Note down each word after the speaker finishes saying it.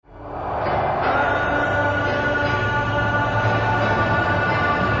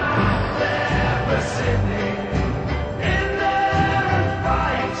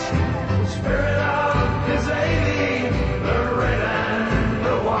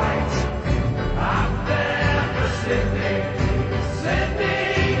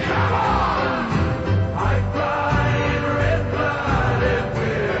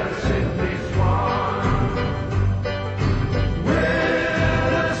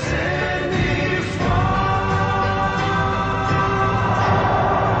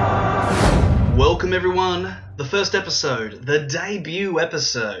Welcome everyone, the first episode, the debut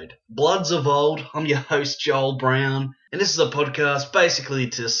episode, Bloods of Old. I'm your host Joel Brown, and this is a podcast basically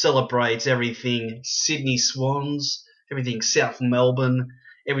to celebrate everything Sydney Swans, everything South Melbourne,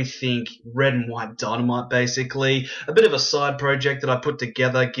 everything red and white dynamite basically. A bit of a side project that I put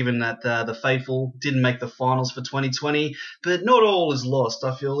together given that the faithful didn't make the finals for 2020, but not all is lost.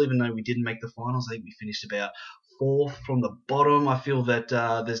 I feel even though we didn't make the finals, I think we finished about fourth from the bottom. I feel that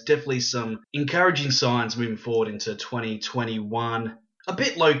there's definitely some encouraging signs moving forward into 2021. A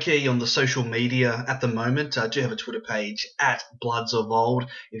bit low-key on the social media at the moment. I do have a Twitter page at Bloods of Old.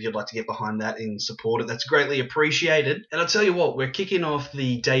 If you'd like to get behind that and support it, that's greatly appreciated. And I'll tell you what, we're kicking off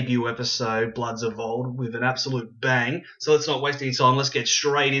the debut episode, Bloods of Old, with an absolute bang. So let's not waste any time. Let's get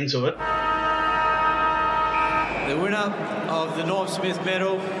straight into it. The winner of the Norm Smith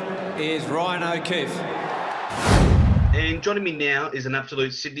medal is Ryan O'Keefe. And joining me now is an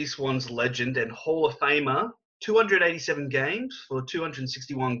absolute Sydney Swans legend and Hall of Famer, 287 games for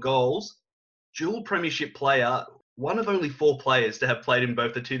 261 goals, dual premiership player, one of only 4 players to have played in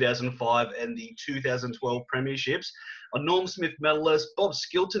both the 2005 and the 2012 premierships, a Norm Smith medalist, Bob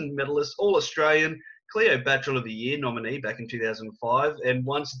Skilton medalist, All-Australian, Cleo Bachelor of the Year nominee back in 2005, and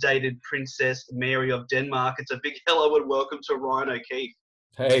once dated Princess Mary of Denmark. It's a big hello and welcome to Ryan O'Keefe.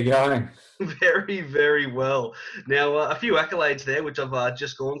 How you going? Very, very well. Now, a few accolades there, which I've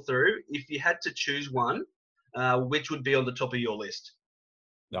just gone through. If you had to choose one, which would be on the top of your list?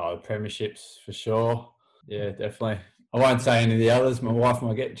 No, premierships for sure. Yeah, definitely. I won't say any of the others. My wife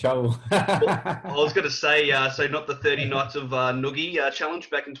might get in trouble. Well, I was going to say, so not the 30 Nights of Noogie challenge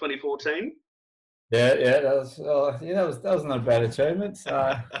back in 2014? Yeah, that was not a bad achievement.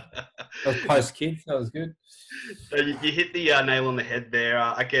 That was post kids. That was good. So you hit the nail on the head there.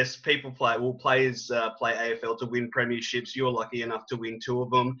 I guess players play AFL to win premierships. You're lucky enough to win 2 of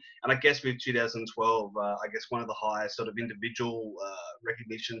them. And I guess with 2012, one of the highest sort of individual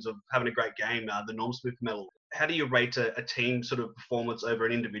recognitions of having a great game, the Norm Smith medal. How do you rate a team sort of performance over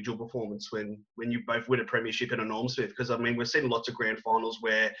an individual performance when you both win a premiership and a Norm Smith? Because, I mean, we've seen lots of grand finals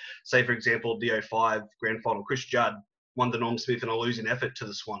where, say, for example, the 05 grand final, Chris Judd won the Norm Smith in a losing effort to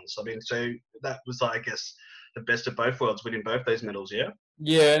the Swans. I mean, so that was, I guess, the best of both worlds, winning both those medals, yeah?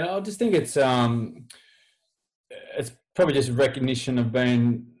 Yeah, and I just think it's probably just recognition of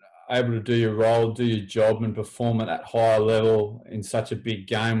being able to do your role, do your job, and perform at that higher level in such a big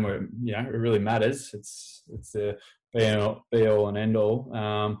game where it really matters. It's the be all and end all.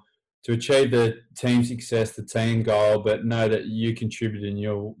 To achieve the team success, the team goal, but know that you contributed and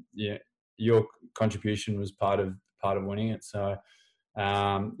your contribution was part of winning it. So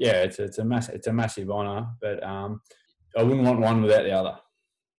it's a massive honour, but I wouldn't want one without the other.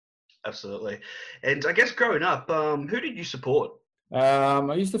 Absolutely. And I guess growing up, who did you support?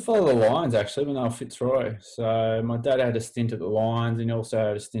 I used to follow the Lions actually when they were Fitzroy. So my dad had a stint at the Lions and he also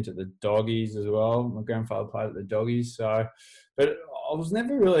had a stint at the Doggies as well. My grandfather played at the Doggies. So, but I was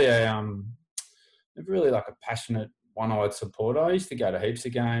never really like a passionate one-eyed supporter. I used to go to heaps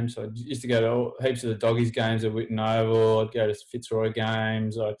of games. I used to go to heaps of the Doggies games at Whitten Oval. I'd go to Fitzroy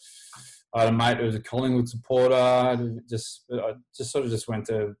games. I had a mate who was a Collingwood supporter. I just went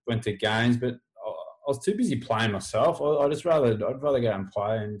to games, but I was too busy playing myself. I'd rather go and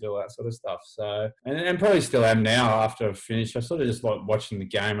play and do all that sort of stuff. So, and probably still am now after I've finished. I sort of just like watching the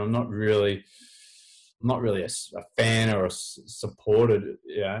game. I'm not really a fan or a supporter.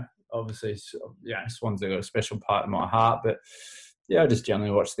 Yeah, obviously, Swans have got a special part in my heart. But I just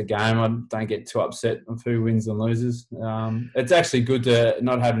generally watch the game. I don't get too upset of who wins and loses. It's actually good to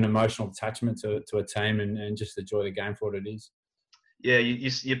not have an emotional attachment to a team and just enjoy the game for what it is. Yeah,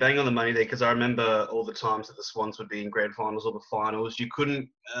 you bang on the money there, because I remember all the times that the Swans would be in grand finals or the finals. You couldn't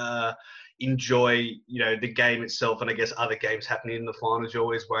enjoy, the game itself, and I guess other games happening in the finals. You're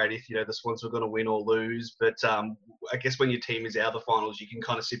always worried if, the Swans were going to win or lose. But I guess when your team is out of the finals, you can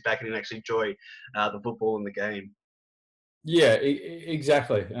kind of sit back and actually enjoy the football and the game. Yeah,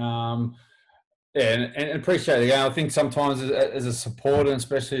 exactly. And appreciate the game. I think sometimes as a supporter, and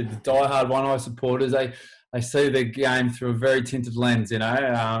especially the diehard one-eye supporters, they see the game through a very tinted lens, if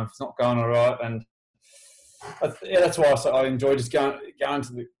it's not going all right. And that's why I enjoy just going to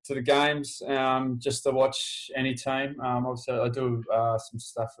the games, just to watch any team. Obviously, I do some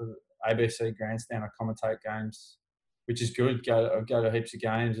stuff for ABC Grandstand. I commentate games, which is good. I go to heaps of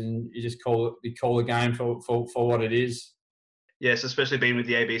games, and you just call the game for what it is. Yes, especially being with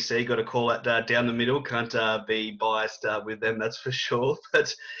the ABC, got to call it down the middle. Can't be biased with them, that's for sure.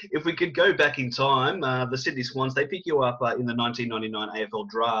 But if we could go back in time, the Sydney Swans, they pick you up in the 1999 AFL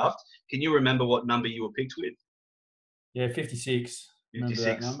draft. Can you remember what number you were picked with? Yeah, 56. Remember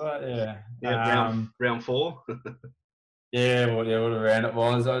that 56. number? Yeah. Yeah, round 4. Yeah, well, yeah, what a round it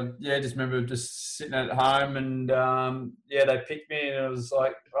was. Just remember just sitting at home and they picked me and it was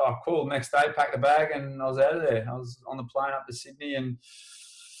like, oh, cool. Next day, packed the bag and I was out of there. I was on the plane up to Sydney and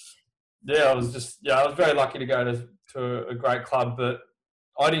I was very lucky to go to a great club, but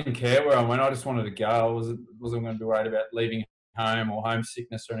I didn't care where I went. I just wanted to go. I wasn't going to be worried about leaving home or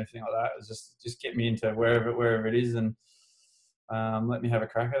homesickness or anything like that. It was just get me into wherever it is and let me have a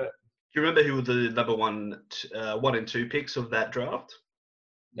crack at it. Do you remember who were the number 1 and 2 picks of that draft?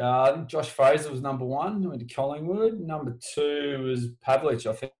 I think Josh Fraser was number 1. Went to Collingwood. Number 2 was Pavlich.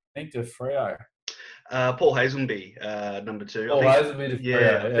 I think to Freo. Paul Hazelby, number 2. Paul Hazelby to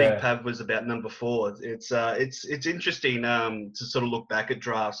Freo. I think Pav was about number 4. It's interesting to sort of look back at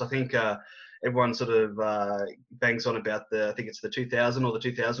drafts. I think everyone sort of bangs on about I think it's the 2000 or the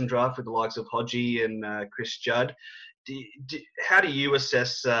 2000 draft with the likes of Hodgie and Chris Judd. How do you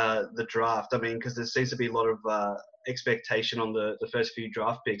assess the draft? I mean, because there seems to be a lot of expectation on the first few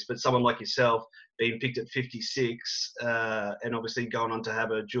draft picks, but someone like yourself being picked at 56 and obviously going on to have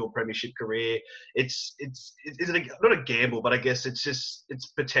a dual premiership career, it's not a gamble, but I guess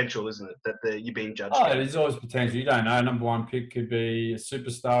it's potential, isn't it, that you're being judged? Oh, there's always potential. You don't know. Number 1 pick could be a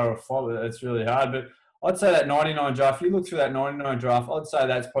superstar or a flop. It's really hard, but I'd say that 99 draft. If you look through that 99 draft, I'd say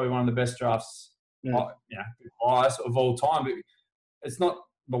that's probably one of the best drafts. Bias of all time, but it's not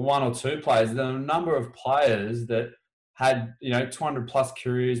the 1 or 2 players. There are a number of players that had 200 plus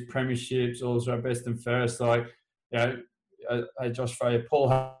careers, premierships, also best and fairest. Like Josh Fraser, Paul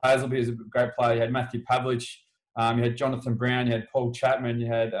Hazelby is a great player. You had Matthew Pavlich, you had Jonathan Brown, you had Paul Chapman, you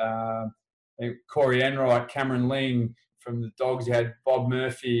had Corey Enright, Cameron Ling from the Dogs. You had Bob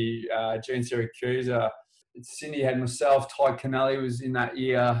Murphy, Gene Siracusa. Sydney had myself, Ty Kennelly was in that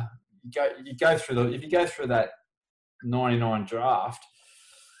year. If you go through that 99 draft,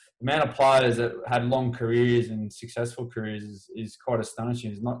 the amount of players that had long careers and successful careers is quite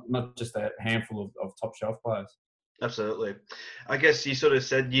astonishing. It's not just a handful of top shelf players. Absolutely. I guess you sort of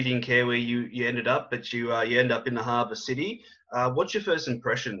said you didn't care where you ended up, but you end up in the harbour city. What's your first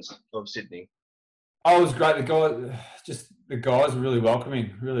impressions of Sydney? Oh, it was great. The guys were really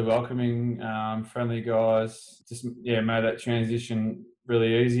welcoming, friendly guys. Just made that transition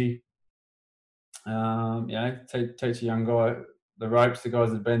really easy. Teach a young guy the ropes. The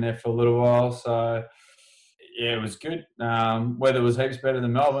guys had been there for a little while, so it was good. Weather was heaps better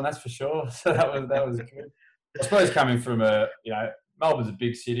than Melbourne, that's for sure. So that was good. I suppose coming from Melbourne's a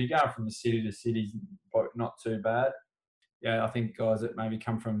big city. Going from the city to city is not too bad. Yeah, I think guys that maybe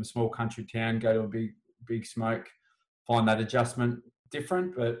come from a small country town go to a big smoke find that adjustment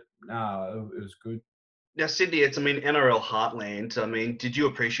different, but no, it was good. Now, Sydney, it's, NRL heartland. Did you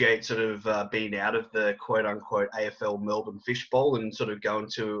appreciate sort of being out of the quote-unquote AFL Melbourne fishbowl and sort of going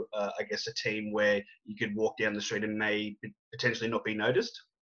to, a team where you could walk down the street and may potentially not be noticed?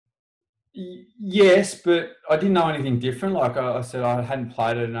 Yes, but I didn't know anything different. Like I said, I hadn't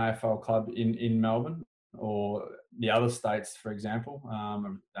played at an AFL club in Melbourne or the other states, for example.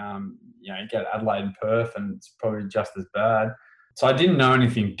 You get Adelaide and Perth and it's probably just as bad. So I didn't know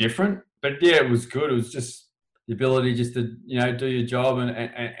anything different. But yeah, it was good. It was just the ability just to, do your job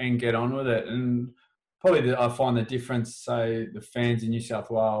and get on with it. And probably I find the difference, say, the fans in New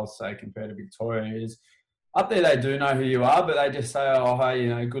South Wales, say, compared to Victoria is up there they do know who you are, but they just say, oh,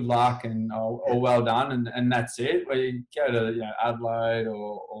 hey, good luck and well done. And that's it. Where you go to, Adelaide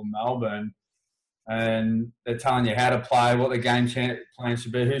or Melbourne and they're telling you how to play, what the game plan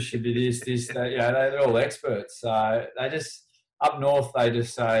should be, who should be this, that. They're all experts. So they just... Up north, they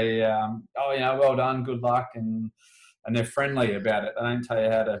just say, well done, good luck, and they're friendly about it. They don't tell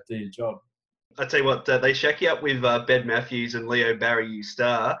you how to do your job. I tell you what, they shack you up with Ben Matthews and Leo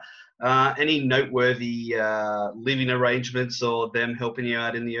Barry-Star. Any noteworthy living arrangements or them helping you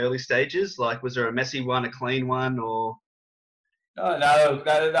out in the early stages? Like, was there a messy one, a clean one, or? Oh, no,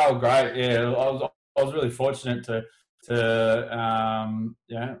 they were great. Yeah, I was really fortunate to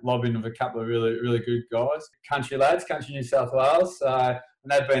lob in with a couple of really, really good guys. Country lads, country New South Wales. And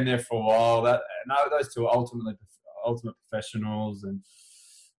they've been there for a while. Those two are ultimate professionals. And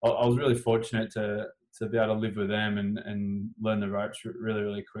I was really fortunate to be able to live with them and learn the ropes really,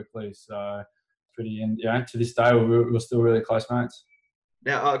 really quickly. So to this day, we're still really close mates.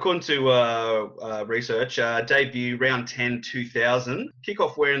 Now, according to research, debut round 10, 2000,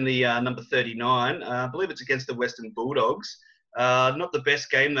 kickoff wearing the number 39. I believe it's against the Western Bulldogs. Not the best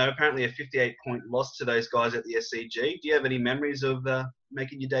game, though. Apparently a 58-point loss to those guys at the SCG. Do you have any memories of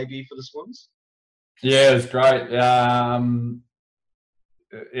making your debut for the Swans? Yeah, it was great.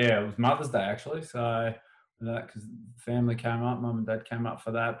 It was Mother's Day, actually. So that because family came up, mum and dad came up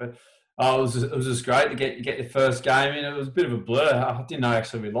for that. But it was just great to get your first game in. It was a bit of a blur. I didn't know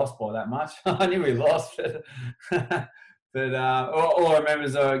actually we lost by that much. I knew we lost, but, all I remember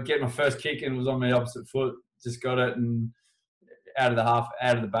is I get my first kick and it was on my opposite foot. Just got it and out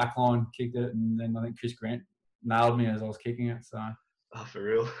of the back line, kicked it, and then I think Chris Grant nailed me as I was kicking it. So. Oh, for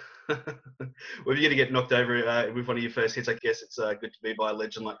real. Well, if you're going to get knocked over with one of your first hits, I guess it's good to be by a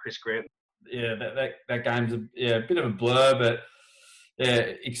legend like Chris Grant. Yeah, that game's a bit of a blur, but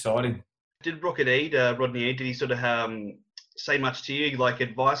yeah, exciting. Did Rodney Eade, did he sort of say much to you, like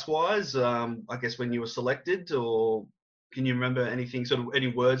advice-wise, I guess when you were selected, or can you remember anything, sort of any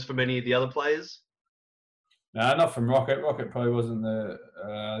words from any of the other players? No, not from Rocket. Rocket probably wasn't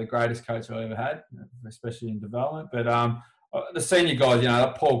the greatest coach I ever had, especially in development. But the senior guys,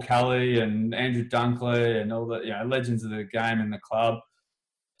 like Paul Kelly and Andrew Dunkley and all the legends of the game and the club,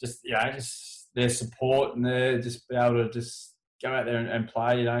 just their support and their just be able to just go out there and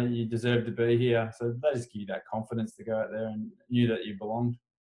play. You deserve to be here. So they just give you that confidence to go out there and knew that you belonged.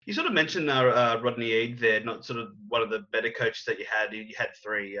 You sort of mentioned Rodney Eade there, not sort of one of the better coaches that you had. You had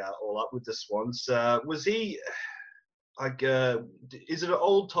 3 all up with the Swans. Was he like? Is it an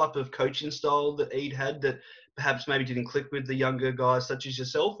old type of coaching style that Eade had that perhaps maybe didn't click with the younger guys such as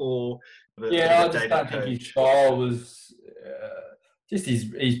yourself, or? I just don't think his style was just his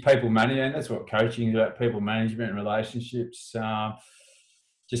people management. That's what coaching is about: people management and relationships.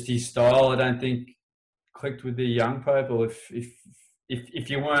 Just his style, I don't think clicked with the young people. If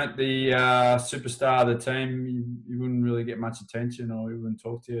you weren't the superstar of the team, you wouldn't really get much attention, or he wouldn't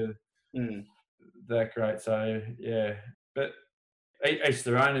talk to you that great. So yeah, but each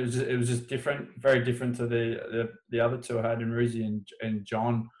their own. It was just different, very different to the other 2 I had in Rizzy and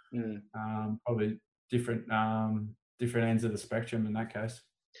John. Probably different ends of the spectrum in that case.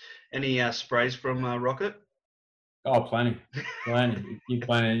 Any sprays from Rocket? Oh, plenty. You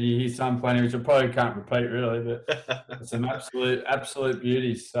hear some plenty, which I probably can't repeat really, but it's some absolute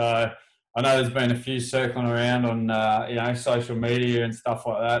beauty. So I know there's been a few circling around on social media and stuff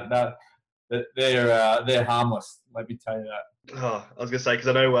like that. They're harmless. Let me tell you that. Oh, I was going to say, because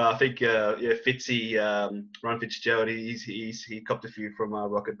I know, I think, Fitzy, Ryan Fitzgerald, he copped a few from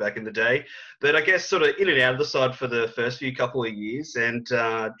Rocket back in the day. But I guess sort of in and out of the side for the first few couple of years. And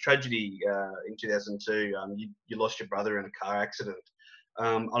tragedy in 2002, you lost your brother in a car accident.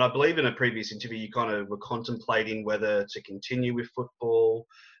 And I believe in a previous interview, you kind of were contemplating whether to continue with football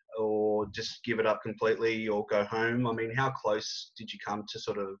or just give it up completely or go home. I mean, how close did you come to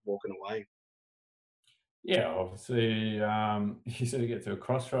sort of walking away? Yeah, obviously, you sort of get to a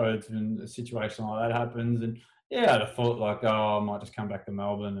crossroads when a situation like that happens. And yeah, I'd have thought like, I might just come back to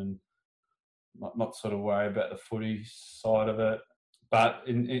Melbourne and not sort of worry about the footy side of it. But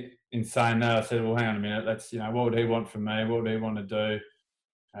in saying that, I said, well, hang on a minute. Let's, what would he want from me? What would he want to do?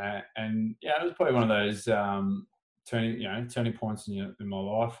 And yeah, it was probably one of those turning points in my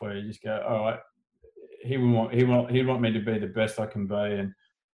life where you just go, all right, he'd want me to be the best I can be,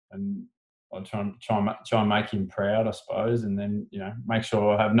 and I'll try and make him proud, I suppose, and then make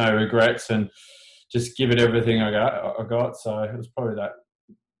sure I have no regrets and just give it everything I got. So it was probably that.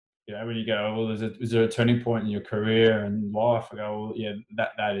 When you go, well, is there a turning point in your career and life? I go, well, yeah,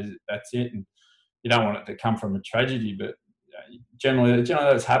 that's it. And you don't want it to come from a tragedy, but generally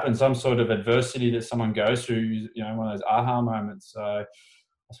that's happened. Some sort of adversity that someone goes through, one of those aha moments. So I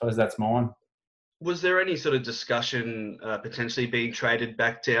suppose that's mine. Was there any sort of discussion potentially being traded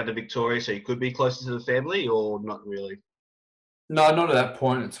back down to Victoria so you could be closer to the family, or not really? No, not at that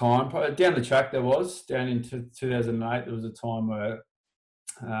point in time. Probably down the track there was. Down into 2008, there was a time where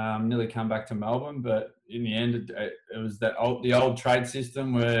nearly come back to Melbourne, but in the end, it was the old trade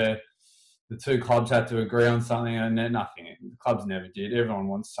system where the 2 clubs had to agree on something, and then nothing. The clubs never did. Everyone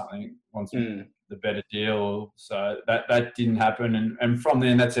wants something, the better deal. So that didn't happen, and from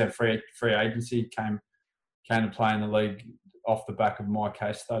then, that's our free agency came to play in the league off the back of my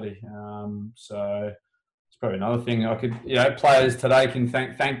case study. So it's probably another thing I could, players today can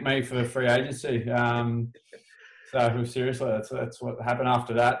thank me for free agency. So seriously, that's what happened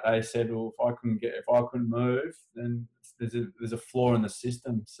after that. They said, well, if I couldn't move, then there's a flaw in the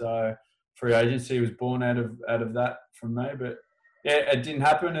system. So free agency was born out of that from me. But yeah, it didn't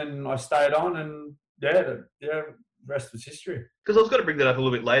happen, and I stayed on, and the rest was history. Because I was going to bring that up a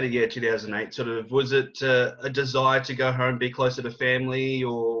little bit later. Yeah, 2008. Sort of, was it a desire to go home, be closer to family,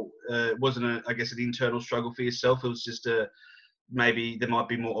 or wasn't it, I guess, an internal struggle for yourself? It was just maybe there might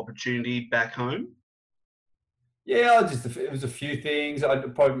be more opportunity back home. Yeah, it was a few things. I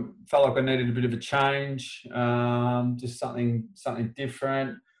probably felt like I needed a bit of a change, just something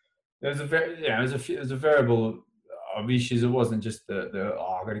different. There was a very, yeah, it was a variable of issues. It wasn't just the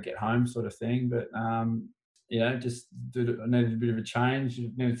I've got to get home sort of thing, but just I needed a bit of a change,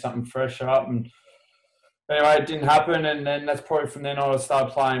 needed something fresh up, and anyway, it didn't happen. And then that's probably from then on I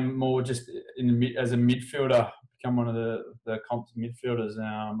started playing more just as a midfielder, become one of the comp midfielders.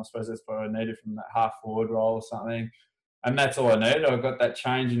 I suppose that's what I needed from that half forward role or something, and that's all I needed. I got that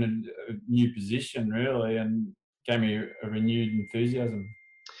change in a new position really, and gave me a renewed enthusiasm.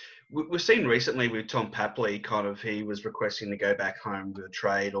 We've seen recently with Tom Papley, he was requesting to go back home with a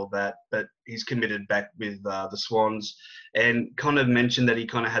trade or that, but he's committed back with the Swans, and kind of mentioned that he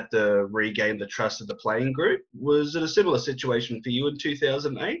kind of had to regain the trust of the playing group. Was it a similar situation for you in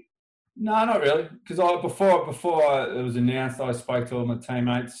 2008? No, not really. Because before it was announced, I spoke to all my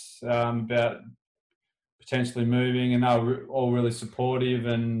teammates about potentially moving, and they were all really supportive.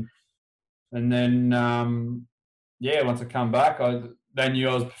 And then once I come back, they knew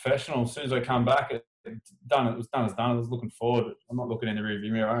I was professional. As soon as I come back, it was done as done. I was looking forward. I'm not looking in the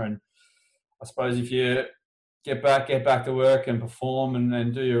rearview mirror. And I suppose if you get back to work and perform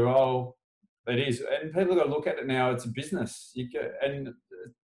and do your role, it is. And people got to look at it now. It's a business. And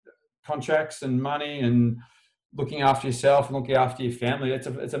contracts and money and looking after yourself and looking after your family.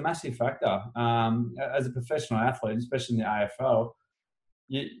 It's a massive factor. As a professional athlete, especially in the AFL,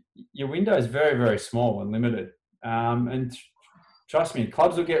 your window is very, very small and limited. And trust me,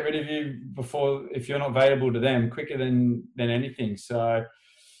 clubs will get rid of you if you're not valuable to them quicker than anything. So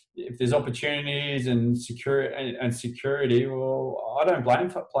if there's opportunities and security, well, I don't blame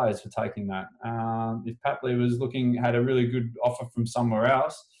players for taking that. If Papley had a really good offer from somewhere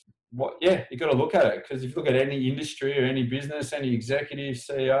else, you got to look at it, because if you look at any industry or any business, any executive,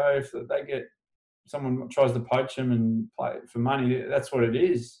 CEO, if they get someone tries to poach them and play for money, that's what it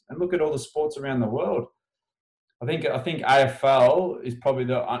is. And look at all the sports around the world. I think AFL is probably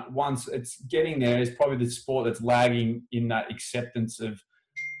once it's getting there, is probably the sport that's lagging in that acceptance of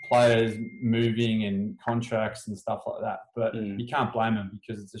players moving and contracts and stuff like that. But you can't blame them,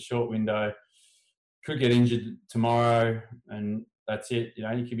 because it's a short window. Could get injured tomorrow, and that's it. You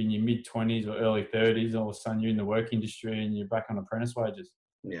could be in your mid-20s or early 30s, all of a sudden you're in the work industry and you're back on apprentice wages.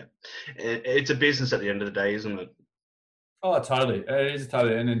 Yeah. It's a business at the end of the day, isn't it? Oh, totally. It is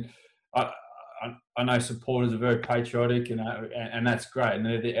totally. And then I know supporters are very patriotic, and that's great. And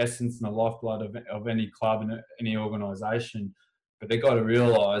they're the essence and the lifeblood of any club and any organisation. But they've got to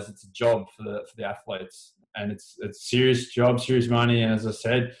realise it's a job for the athletes, and it's a serious job, serious money. And as I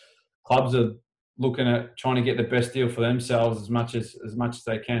said, clubs are looking at trying to get the best deal for themselves as much as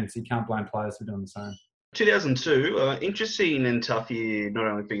they can. So you can't blame players for doing the same. 2002, interesting and tough year, not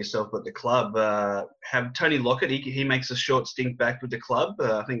only for yourself but the club. Have Tony Lockett, he makes a short stint back with the club.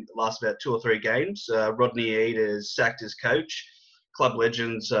 I think it lasts about 2 or 3 games. Rodney Eade is sacked as coach. Club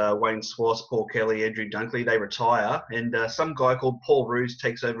legends Wayne Swass, Paul Kelly, Andrew Dunkley, they retire, and some guy called Paul Roos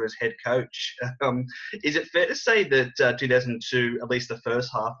takes over as head coach. Is it fair to say that 2002, at least the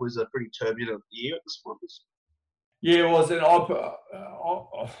first half, was a pretty turbulent year at the Swans? Yeah, it was. And I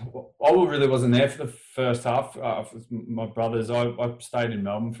really wasn't there for the first half. My brothers, I stayed in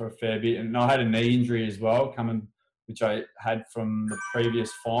Melbourne for a fair bit, and I had a knee injury as well, which I had from the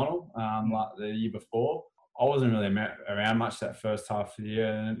previous final, like the year before. I wasn't really around much that first half of the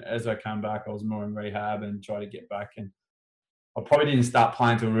year, and as I came back, I was more in rehab and tried to get back. And I probably didn't start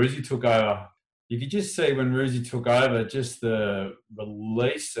playing until Roosie took over. You could just see when Roosie took over, just the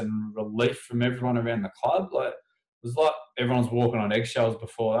release and relief from everyone around the club. It was like everyone's walking on eggshells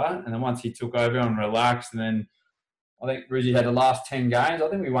before that. And then once he took over, everyone relaxed. And then I think Roosie had the last 10 games. I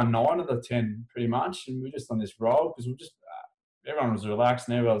think we won 9 of the 10 pretty much. And we were just on this roll because everyone was relaxed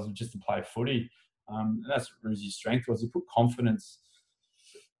and everyone was just to play footy. And that's what Roosie's strength was. He put confidence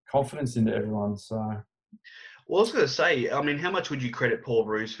into everyone. So, well, I was going to say, how much would you credit Paul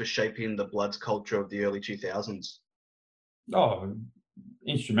Roos for shaping the Bloods culture of the early 2000s? Oh,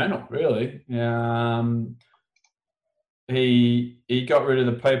 instrumental, really. He got rid of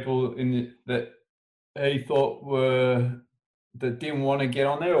the people that he thought that didn't want to get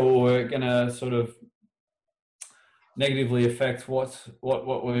on there or were going to sort of negatively affect what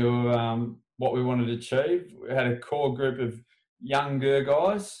we wanted to achieve. We had a core group of younger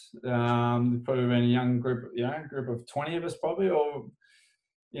guys, probably around a young group, group of 20 of us probably, or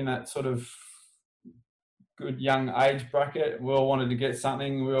in that sort of good young age bracket. We all wanted to get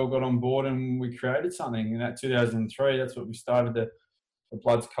something. We all got on board and we created something. In that 2003, that's what we started the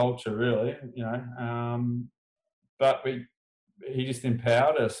Bloods culture, really, But he just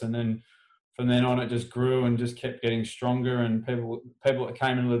empowered us, and then from then on, it just grew and just kept getting stronger. And people that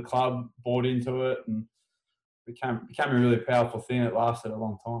came into the club bought into it, and became a really powerful thing. It lasted a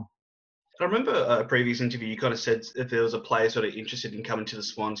long time. I remember a previous interview, you kind of said if there was a player sort of interested in coming to the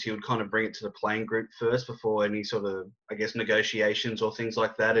Swans, he would kind of bring it to the playing group first before any sort of, I guess, negotiations or things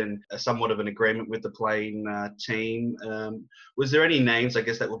like that, and somewhat of an agreement with the playing team. Was there any names, I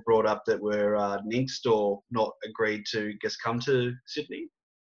guess, that were brought up that were nixed or not agreed to, I guess, come to Sydney?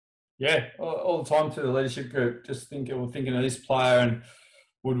 Yeah, all the time to the leadership group. Just thinking of this player and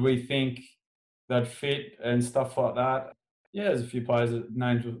would we think they'd fit and stuff like that. Yeah, there's a few players that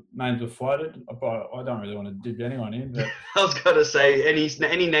names were floated. I don't really want to dip anyone in, but I was going to say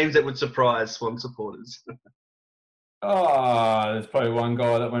any names that would surprise Swan supporters. there's probably one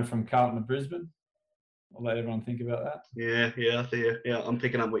guy that went from Carlton to Brisbane. I'll let everyone think about that. Yeah. I'm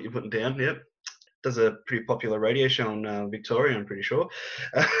picking up what you're putting down. Yep. Does a pretty popular radio show in Victoria, I'm pretty sure.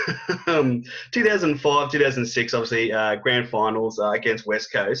 2005, 2006, obviously, grand finals against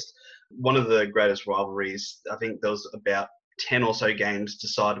West Coast. One of the greatest rivalries. I think there was about 10 or so games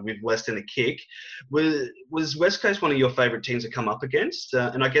decided with less than a kick. Was West Coast one of your favourite teams to come up against?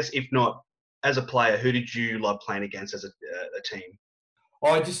 And I guess if not, as a player, who did you love playing against as a team?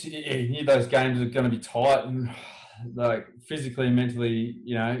 I just knew those games are going to be tight and like physically and mentally,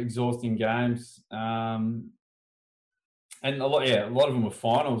 exhausting games. And a lot of them were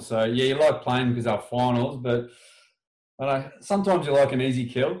finals. So yeah, you like playing because they're finals, but sometimes you like an easy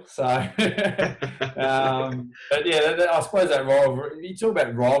kill. So, but yeah, I suppose that rivalry. You talk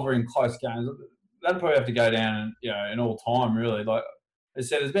about rivalry in close games. That'd probably have to go down, in all time, really. Like I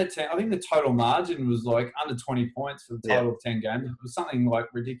said, there's about 10. I think the total margin was like under 20 points for the total of 10 games. It was something like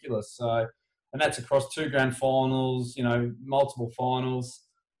ridiculous. So, and that's across 2 grand finals, multiple finals,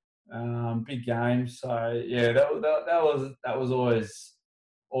 big games. So yeah, that was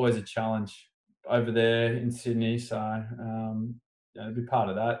always a challenge over there in Sydney. So to be part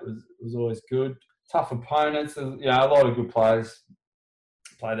of that was always good. Tough opponents, a lot of good players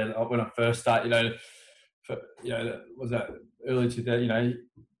played there when I first started. Was that early 2000?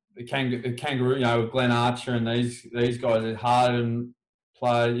 The Kangaroo, with Glenn Archer and these guys at Harden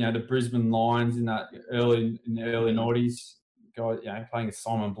played. The Brisbane Lions in the early noughties. Guys, playing with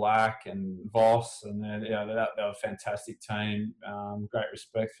Simon Black and Voss, and then they were a fantastic team. Great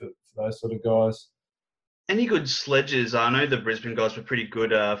respect for those sort of guys. Any good sledges? I know the Brisbane guys were pretty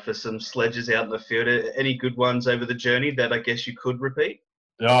good for some sledges out in the field. Any good ones over the journey that I guess you could repeat?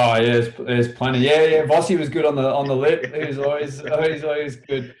 Oh yeah, there's plenty. Yeah. Vossi was good on the lip. He was always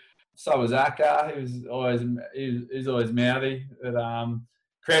good. So was Acker. He was always mouthy. But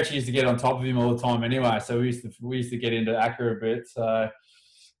Crouch used to get on top of him all the time anyway. So we used to get into Acker a bit. So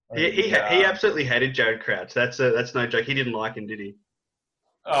he absolutely hated Jared Crouch. That's no joke. He didn't like him, did he?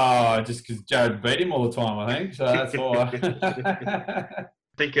 Oh, just because Jared beat him all the time, I think. So that's why.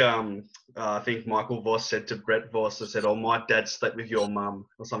 I think Michael Voss said to Brett Voss, I said, "Oh, my dad slept with your mum,"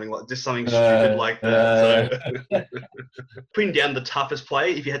 or something stupid like that. So, putting down the toughest player,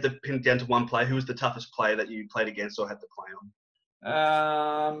 if you had to pin it down to one player, who was the toughest player that you played against or had to play on?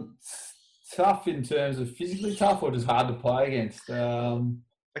 Tough in terms of physically tough, or just hard to play against. I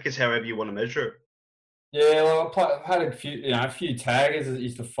guess however you want to measure it. Yeah, well, I had a few taggers that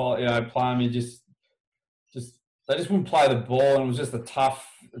used to follow, play me they just wouldn't play the ball, and it was just a tough,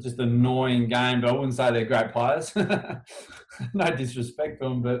 just annoying game. But I wouldn't say they're great players. No disrespect to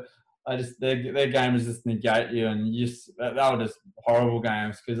them, but their game was just negate you, and they were just horrible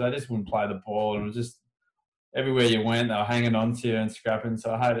games because they just wouldn't play the ball, and it was just everywhere you went, they were hanging on to you and scrapping.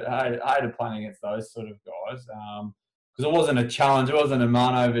 So I hated playing against those sort of guys because it wasn't a challenge. It wasn't a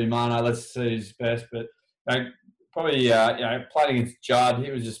mano v mano. Let's see who's best, but. Probably, played against Judd.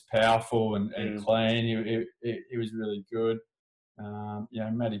 He was just powerful and clean. He was really good.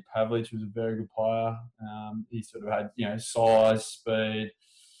 Matty Pavlich was a very good player. He sort of had, size, speed,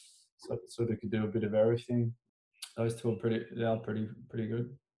 sort of could do a bit of everything. Those two are pretty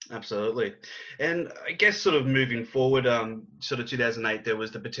good. Absolutely. And I guess sort of moving forward, sort of 2008, there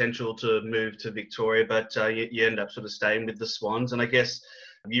was the potential to move to Victoria, but you end up sort of staying with the Swans. And I guess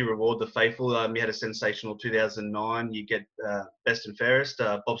you reward the faithful. You had a sensational 2009. You get best and fairest,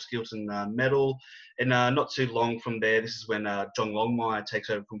 Bob Skilton medal. And not too long from there, this is when John Longmire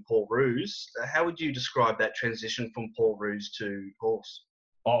takes over from Paul Roos. How would you describe that transition from Paul Roos to Horse?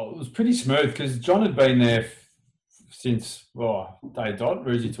 Oh, it was pretty smooth because John had been there since day dot.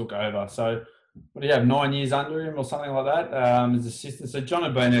 Roosie took over. So what do you have, 9 years under him or something like that as assistant? So John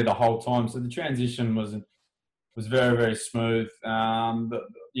had been there the whole time. So the transition was very, very smooth.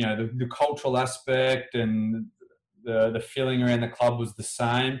 The cultural aspect and the feeling around the club was the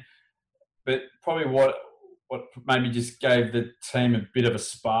same. But probably what maybe just gave the team a bit of a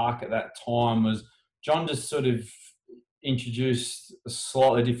spark at that time was John just sort of introduced a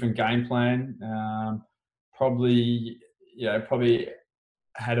slightly different game plan. Probably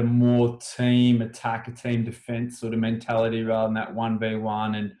had a more team attack, a team defence sort of mentality rather than that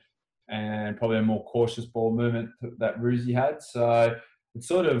 1v1 and probably a more cautious ball movement that Roosie had. So it's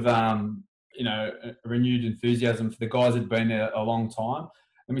sort of, a renewed enthusiasm for the guys that had been there a long time.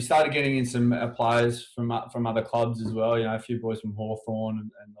 And we started getting in some players from other clubs as well, a few boys from Hawthorn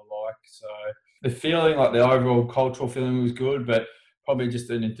and the like. So the feeling, like the overall cultural feeling was good, but probably just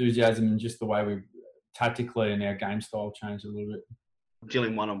an enthusiasm and just the way we tactically and our game style changed a little bit.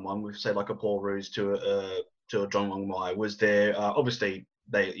 Dealing one-on-one with, say, like a Paul Roos to a John Longmire, was there, obviously,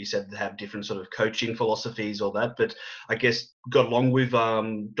 you said they have different sort of coaching philosophies or that, but I guess got along with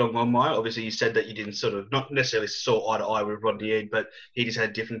John Longmire. Obviously, you said that you didn't sort of, not necessarily saw eye to eye with Rodney Eade, but he just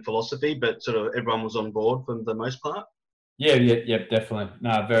had different philosophy, but sort of everyone was on board for the most part. Yeah, definitely.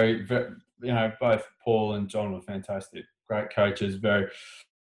 No, very, very, both Paul and John were fantastic. Great coaches,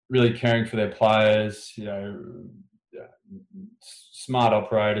 really caring for their players, smart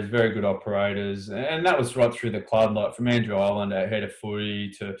operators, very good operators. And that was right through the club, like from Andrew Island, our head of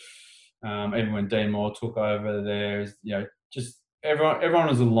footy, to even when Dean Moore took over there, just everyone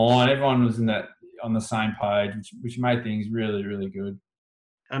was aligned, everyone was on the same page, which made things really, really good.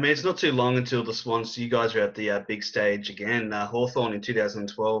 I mean, it's not too long until the Swans, you guys are at the big stage again. Hawthorn in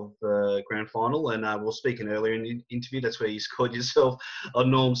 2012 grand final, and we'll speak earlier in the interview. That's where you scored yourself on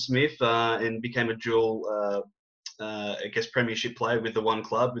Norm Smith and became a dual, premiership player with the one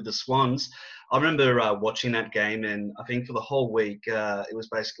club, with the Swans. I remember watching that game, and I think for the whole week, it was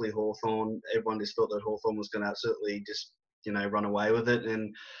basically Hawthorn. Everyone just thought that Hawthorn was going to absolutely just, run away with it,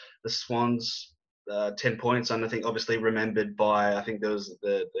 and the Swans. 10 points, and I think obviously remembered by, I think there was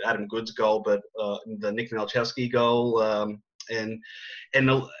the Adam Goods goal, but the Nick Malchowski goal, and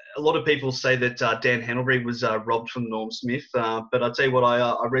a lot of people say that Dan Hennebury was robbed from Norm Smith, but I'll tell you what,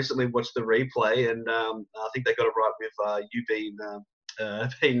 I recently watched the replay, and I think they got it right with you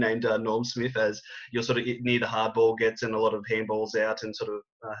being named Norm Smith, as you're sort of near the hard ball gets and a lot of handballs out and sort of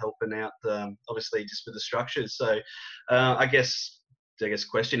helping out, obviously just with the structures. So I guess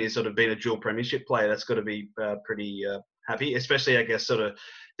question is, sort of being a dual premiership player, that's got to be pretty happy, especially I guess sort of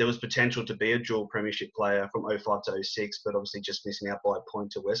there was potential to be a dual premiership player from 05 to 06, but obviously just missing out by a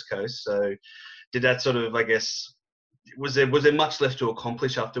point to West Coast. So did that sort of, I guess, was there much left to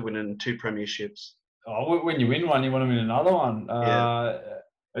accomplish after winning 2 premierships? Oh, when you win one, you want to win another one. Yeah.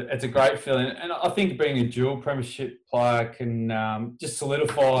 It's a great feeling. And I think being a dual premiership player can just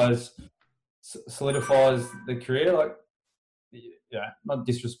solidifies the career. Like, not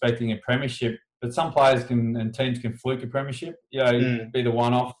disrespecting a premiership, but some players and teams can fluke a premiership. Be the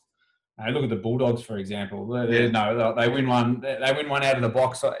one-off. Look at the Bulldogs, for example. They win one. They win one out of the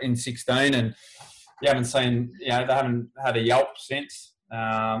box in 16, and you haven't seen. They haven't had a yelp since.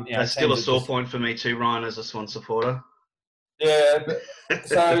 That's still a sore point for me too, Ryan, as a Swan supporter. Yeah, but,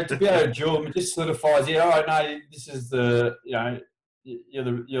 so to be able to duel, it just solidifies. All right, no, this is the you're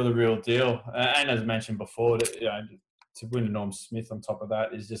the real deal. And as mentioned before, to win a Norm Smith on top of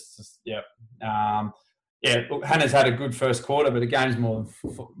that is just. Look, Hannah's had a good first quarter, but the game's more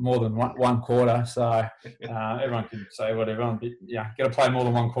than one quarter. So everyone can say whatever. Got to play more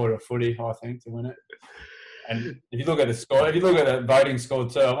than one quarter of footy, I think, to win it. And if you look at the score, if you look at the voting score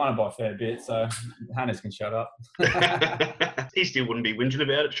too, I won it by a fair bit. So Hannes can shut up. He still wouldn't be whinging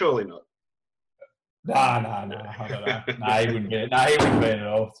about it, surely not. No, I don't know. No, he wouldn't be it. No, he wouldn't be it at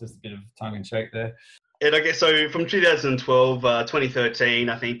all. It's just a bit of tongue in cheek there. And I guess so from 2012, 2013,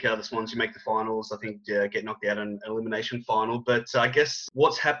 I think the Swans, you make the finals. I think get knocked out in an elimination final. But I guess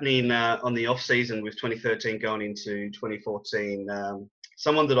what's happening on the off season with 2013 going into 2014,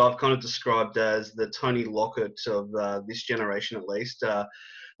 someone that I've kind of described as the Tony Lockett of this generation at least,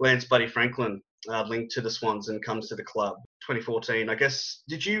 Lance Buddy Franklin, linked to the Swans and comes to the club. 2014, I guess,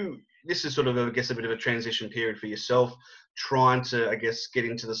 this is sort of, I guess, a bit of a transition period for yourself, trying to, I guess, get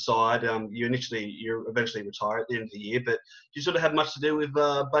into the side. You eventually retire at the end of the year, but do you sort of have much to do with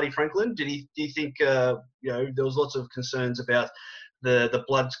Buddy Franklin? Do you think, there was lots of concerns about the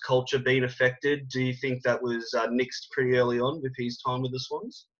Bloods culture being affected? Do you think that was nixed pretty early on with his time with the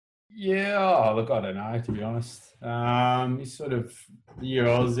Swans? Yeah, look, I don't know, to be honest. He's sort of, the year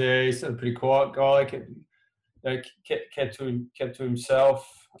I was there, he's sort of a pretty quiet guy, kept to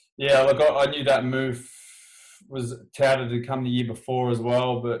himself. Yeah, look, I knew that move was touted to come the year before as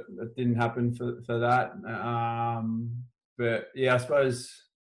well, but it didn't happen for that. But yeah, I suppose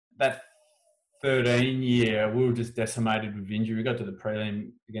that 13 year, we were just decimated with injury. We got to the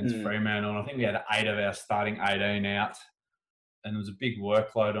prelim against Fremantle, and I think we had 8 of our starting 18 out. there was a big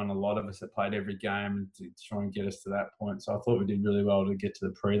workload on a lot of us that played every game to try and get us to that point. So I thought we did really well to get to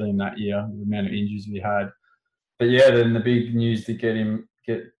the prelim that year, the amount of injuries we had. But yeah, then the big news to get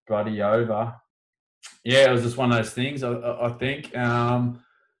Buddy over. Yeah, it was just one of those things, I think.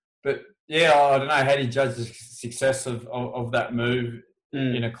 But yeah, I don't know. How do you judge the success of that move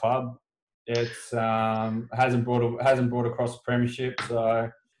in a club? It's hasn't brought across the premiership,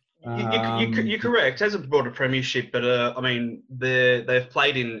 so. You're correct. It hasn't brought a premiership, but I mean, they've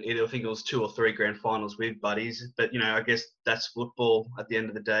played in I think it was 2 or 3 grand finals with Buddies. But I guess that's football. At the end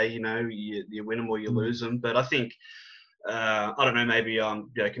of the day, you win them or you lose them. But I think I don't know. Maybe I'm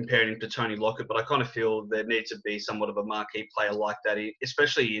comparing him to Tony Lockett, but I kind of feel there needs to be somewhat of a marquee player like that,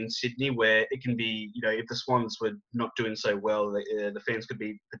 especially in Sydney, where it can be. If the Swans were not doing so well, the fans could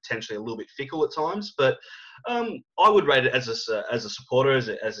be potentially a little bit fickle at times. But I would rate it as a supporter as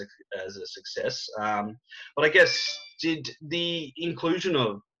a success. But I guess did the inclusion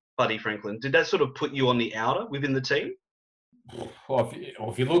of Buddy Franklin, did that sort of put you on the outer within the team? Well,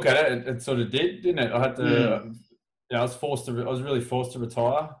 if you look at it, it sort of did, didn't it? I had to. I was really forced to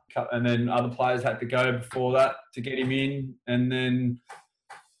retire, and then other players had to go before that to get him in. And then,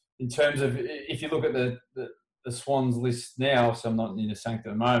 in terms of if you look at the Swans list now, so I'm not in the Sank at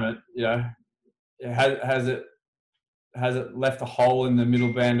the moment. Has it left a hole in the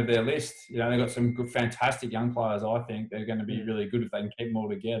middle band of their list? They've got some good, fantastic young players. I think they're going to be really good if they can keep them all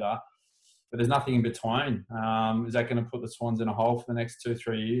together. But there's nothing in between. Is that going to put the Swans in a hole for the next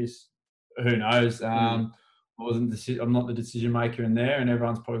 2-3 years? Who knows? I'm not the decision maker in there, and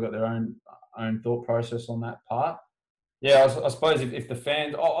everyone's probably got their own thought process on that part. Yeah, I suppose if the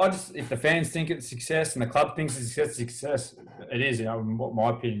fans, if the fans think it's success and the club thinks it's success, it is. What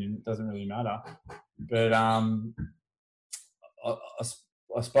my opinion, it doesn't really matter. But I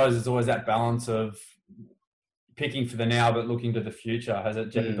suppose it's always that balance of picking for the now but looking to the future. Has it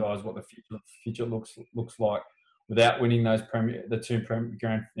jeopardised what the future looks like without winning those grand,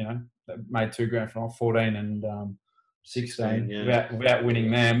 that made 2 grand final, 14 and 16, without winning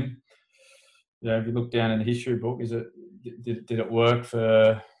them. If you look down in the history book, did it work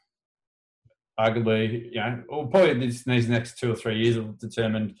for arguably, or probably these next 2 or 3 years will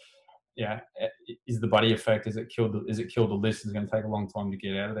determine, is the Buddy effect, is it killed the list? It's going to take a long time to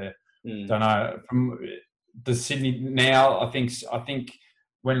get out of there. Don't know. From the Sydney now, I think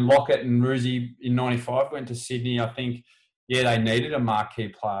when Lockett and Roosie in '95 went to Sydney, I think they needed a marquee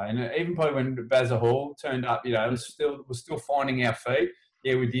player, and even probably when Bazza Hall turned up, we're still finding our feet.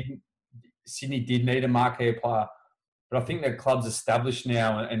 Sydney did need a marquee player, but I think the club's established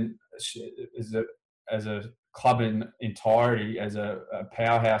now and as a club in entirety, as a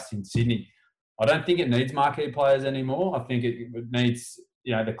powerhouse in Sydney. I don't think it needs marquee players anymore. I think it needs,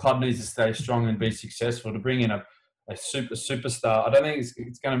 the club needs to stay strong and be successful to bring in a superstar. I don't think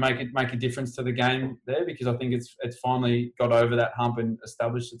it's going to make a difference to the game there, because I think it's finally got over that hump and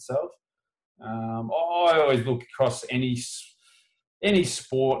established itself. I always look across any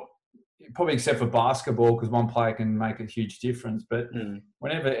sport, probably except for basketball, because one player can make a huge difference. But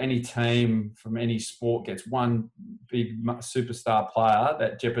whenever any team from any sport gets one big superstar player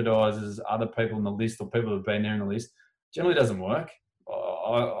that jeopardises other people in the list or people who have been there in the list, generally doesn't work.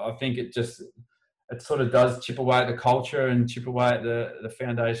 I think it sort of does chip away at the culture and chip away at the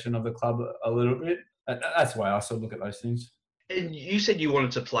foundation of the club a little bit. That's the way I sort of look at those things. And you said you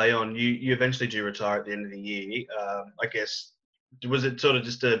wanted to play on. You eventually do retire at the end of the year. I guess, was it sort of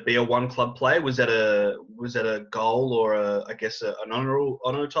just to be a one club player? Was that a goal or an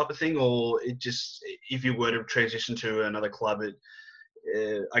honour type of thing, or it just, if you were to transition to another club,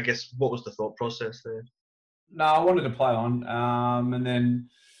 I guess what was the thought process there? No, I wanted to play on, and then.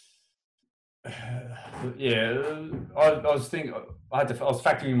 I was thinking. I was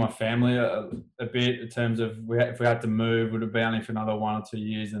factoring in my family a bit in terms of if we had to move, would it be only for another 1 or 2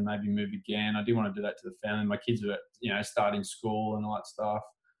 years and maybe move again? I didn't want to do that to the family. My kids were, starting school and all that stuff.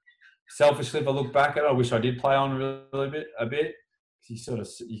 Selfishly, if I look back at it, I wish I did play on a bit. You sort of,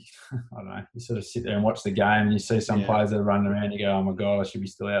 I don't know, you sort of sit there and watch the game and you see some players that are running around, you go, oh my God, I should be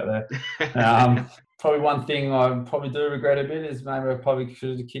still out there. Probably one thing I probably do regret a bit is maybe I probably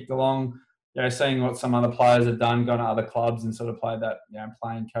should have kicked along, seeing what some other players have done, gone to other clubs and sort of played that,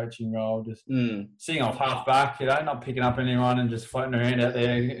 playing coaching role, just sitting off half back, not picking up anyone and just floating around out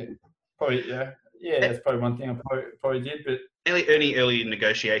there. Probably, that's probably one thing I probably did. But any early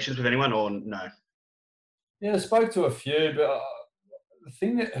negotiations with anyone or no? Yeah, I spoke to a few, but the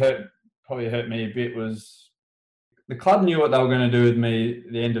thing that probably hurt me a bit was the club knew what they were going to do with me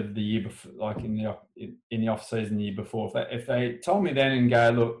at the end of the year before, like in the off season the year before. If they told me then and go,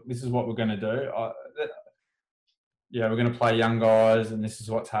 look, this is what we're going to do, yeah, we're going to play young guys and this is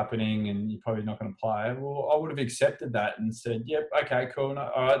what's happening and you're probably not going to play. Well, I would have accepted that and said, yep, okay, cool.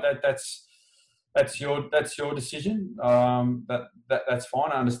 No, all right, that's your decision. That's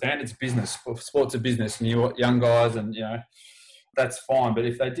fine. I understand it's business. Sports are business and you want young guys and, that's fine. But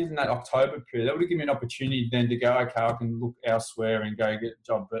if they did in that October period, that would have given me an opportunity then to go, okay, I can look elsewhere and go get a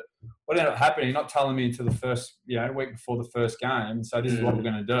job. But what ended up happening, not telling me until the first, week before the first game, so this is what we're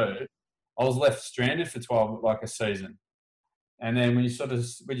going to do. I was left stranded for 12, like a season. And then when you're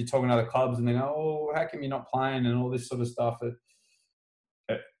talking to other clubs and they go, oh, how come you're not playing and all this sort of stuff,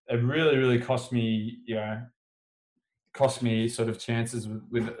 it really, really cost me sort of chances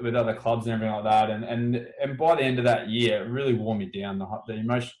with other clubs and everything like that. And by the end of that year, it really wore me down. The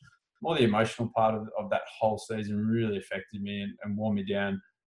emotional part of that whole season really affected me and wore me down.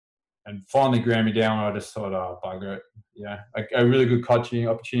 And finally ground me down. I just thought, oh, bugger it. A really good coaching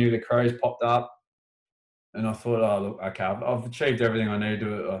opportunity with the Crows popped up. And I thought, oh, look, okay, I've achieved everything I need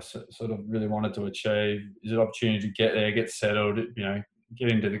to, I sort of really wanted to achieve. Is an opportunity to get there, get settled,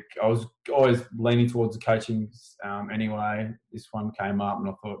 get into I was always leaning towards the coaching anyway. This one came up and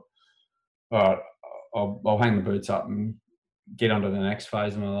I thought, all right, I'll hang the boots up and get on to the next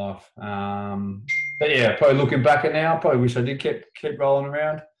phase of my life. But yeah, probably looking back at now, I probably wish I did keep rolling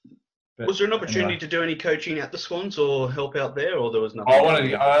around. But was there an opportunity to do any coaching at the Swans or help out there, or there was nothing?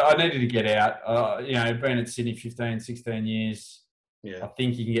 I needed to get out. Been at Sydney 15, 16 years. Yeah. I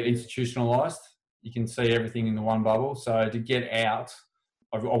think you can get institutionalised. You can see everything in the one bubble. So to get out,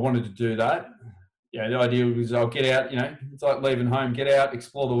 I wanted to do that. The idea was I'll get out, it's like leaving home, get out,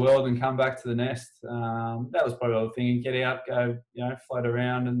 explore the world and come back to the nest. That was probably the thing. Get out, go, float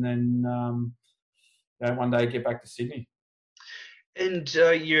around and then, one day get back to Sydney. And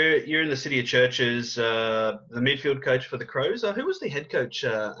you're in the City of Churches, the midfield coach for the Crows. Who was the head coach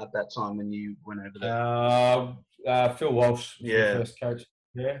at that time when you went over there? Phil Walsh was the first coach.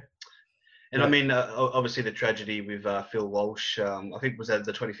 Yeah. And I mean, obviously the tragedy with Phil Walsh, I think was that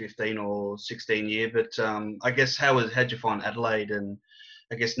the 2015 or 16 year. But I guess how'd you find Adelaide and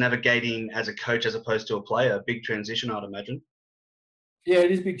I guess navigating as a coach as opposed to a player? Big transition, I'd imagine. Yeah,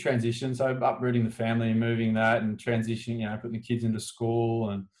 it is a big transition. So uprooting the family and moving that and transitioning, putting the kids into school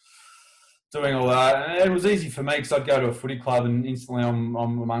and doing all that. And it was easy for me because I'd go to a footy club and instantly I'm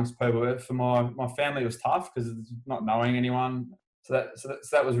amongst people. For my family, it was tough because not knowing anyone. So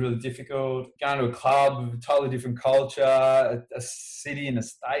that was really difficult. Going to a club with a totally different culture, a city and a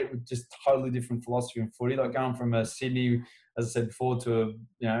state with just totally different philosophy in footy. Like going from a Sydney, as I said before, to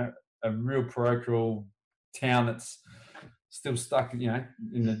a real parochial town that's still stuck, in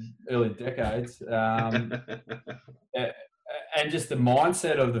the early decades, and just the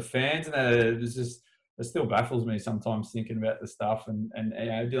mindset of the fans, and it still baffles me sometimes thinking about the stuff and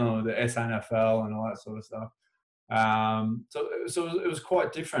dealing with the SNFL and all that sort of stuff. So it was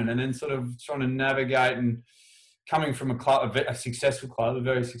quite different, and then sort of trying to navigate and coming from a club, a successful club, a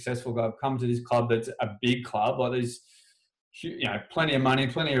very successful club, come to this club that's a big club, like there's plenty of money,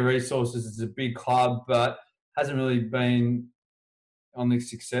 plenty of resources. It's a big club, but hasn't really been on the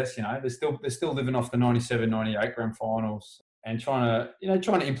success. They're still living off the 97, 98 grand finals and trying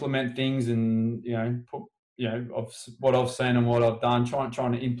to implement things and put of what I've seen and what I've done,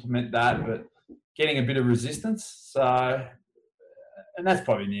 trying to implement that, but getting a bit of resistance. So, and that's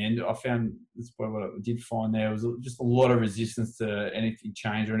probably in the end. I found that's probably what I did find there was just a lot of resistance to anything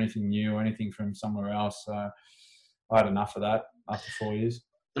change or anything new or anything from somewhere else. So I had enough of that after 4 years.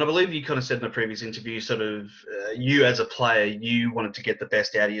 And I believe you kind of said in a previous interview, sort of you as a player, you wanted to get the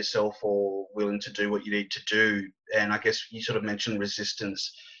best out of yourself or willing to do what you need to do. And I guess you sort of mentioned resistance.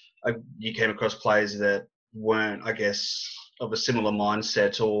 You came across players that weren't, I guess, of a similar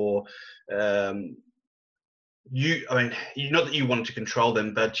mindset or not that you wanted to control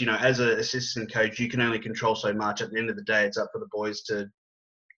them, but, as an assistant coach, you can only control so much. At the end of the day, it's up for the boys to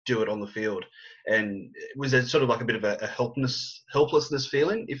do it on the field. And was there sort of like a bit of a helplessness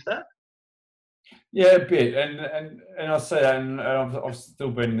feeling, if that? Yeah, a bit. And I say that, and I've still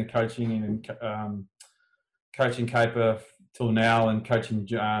been in the coaching and coaching caper till now, and coaching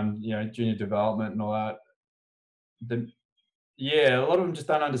junior development and all that. A lot of them just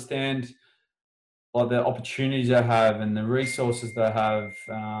don't understand like the opportunities they have and the resources they have,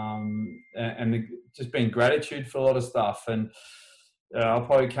 and just being gratitude for a lot of stuff. And I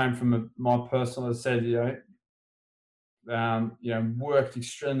probably came from my personal, as I said, worked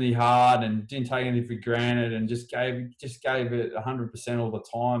extremely hard and didn't take anything for granted and just gave it 100% all the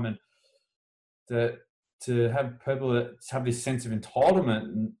time. And to have people that have this sense of entitlement,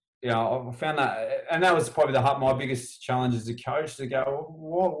 and I found that, and that was probably my biggest challenge as a coach, to go,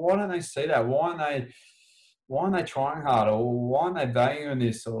 why don't they see that? Why why aren't they trying harder, or why aren't they valuing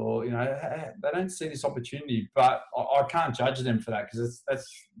this, or they don't see this opportunity. But I can't judge them for that, because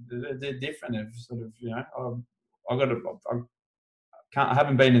they're different. They've sort of I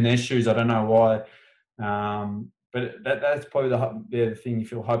haven't been in their shoes. I don't know why, but that's probably the thing. You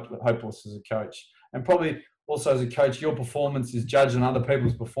feel hopeless as a coach, and probably also as a coach, your performance is judged on other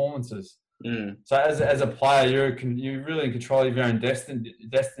people's performances. So as a player, you're really in control of your own destiny.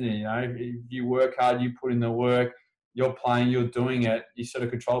 If you work hard, you put in the work, you're playing, you're doing it, you sort of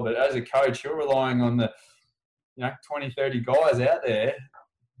control it. As a coach, you're relying on the 20, 30 guys out there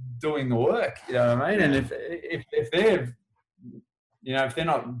doing the work. You know what I mean? Yeah. And if they're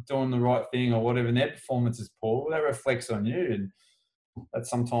not doing the right thing or whatever, and their performance is poor, well, that reflects on you, and that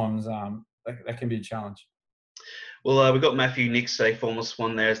sometimes that can be a challenge. Well, we've got Matthew Nicks, a former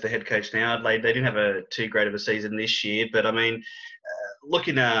Swan, there as the head coach now. They didn't have too great of a season this year, but I mean,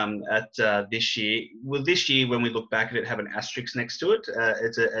 looking at this year, will this year, when we look back at it, have an asterisk next to it?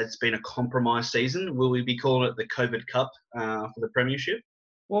 It's been a compromised season. Will we be calling it the COVID Cup for the Premiership?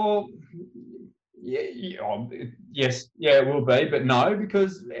 Well, yes, it will be, but no,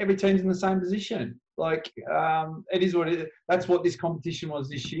 because every team's in the same position. Like, it is what it is. That's what this competition was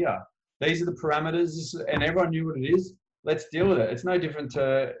this year. These are the parameters, and everyone knew what it is. Let's deal with it. It's no different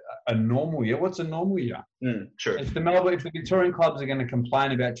to a normal year. What's a normal year? Sure. If the Victorian clubs are going to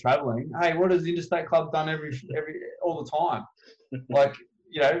complain about travelling, hey, what has the interstate club done all the time? Like,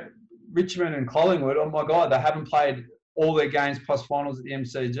 Richmond and Collingwood, oh my God, they haven't played all their games plus finals at the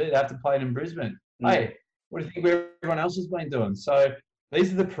MCG. They have to play it in Brisbane. Hey, what do you think everyone else has been doing? So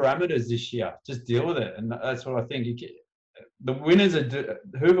these are the parameters this year. Just deal with it, and that's what I think. The winners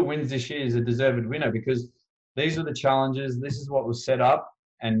whoever wins this year is a deserved winner, because these are the challenges. This is what was set up,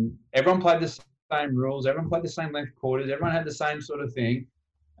 and everyone played the same rules. Everyone played the same length quarters. Everyone had the same sort of thing,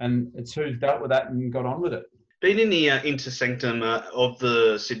 and it's who's dealt with that and got on with it. Being in the intersanctum of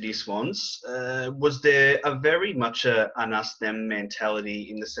the Sydney Swans, was there a very much an us-them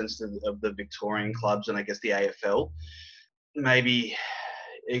mentality in the sense of the Victorian clubs and I guess the AFL? Maybe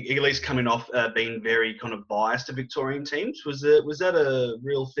at least coming off being very kind of biased to Victorian teams. Was that a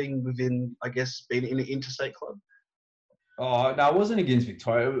real thing within, I guess, being in an interstate club? Oh, no, it wasn't against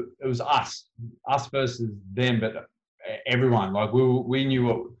Victoria. It was us versus them, but everyone. Like, we knew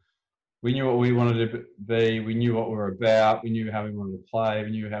what we wanted to be. We knew what we were about. We knew how we wanted to play.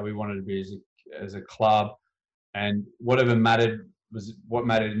 We knew how we wanted to be as a club, and whatever mattered was what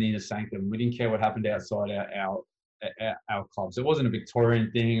mattered in the inner sanctum. We didn't care what happened outside our clubs. It wasn't a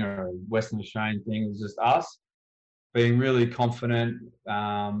Victorian thing or a Western Australian thing. It was just us being really confident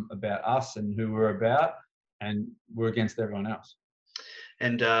about us and who we're about, and we're against everyone else.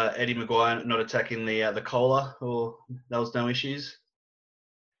 And Eddie Maguire not attacking the collar, or there was no issues?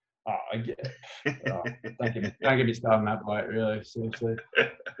 Oh, don't get me started on that point, really, seriously.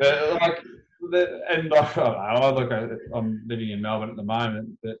 But I'm living in Melbourne at the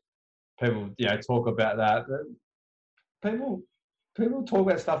moment, but people, talk about that. But people talk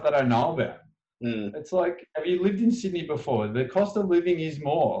about stuff they don't know about. It's like, have you lived in Sydney before? The cost of living is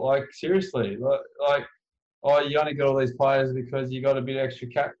more. Like, seriously, like, oh, you only got all these players because you got a bit extra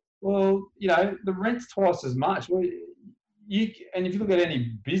cash. Well, the rent's twice as much. Well, and if you look at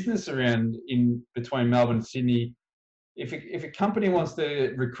any business around in between Melbourne and Sydney, if a company wants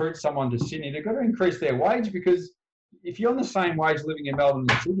to recruit someone to Sydney, they've got to increase their wage, because if you're on the same wage living in Melbourne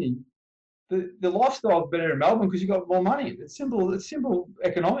and Sydney, the lifestyle is better in Melbourne because you've got more money. It's simple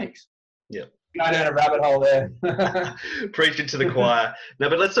economics. Yeah. Go down a rabbit hole there. Preaching to the choir. No,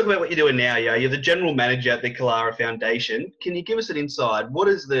 but let's talk about what you're doing now. You're the general manager at the Kalara Foundation. Can you give us an insight? What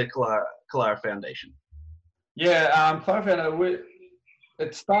is the Kalara Foundation? Yeah, Kalara Foundation,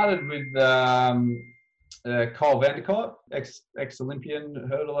 it started with Kyle Vandekott, ex-Olympian,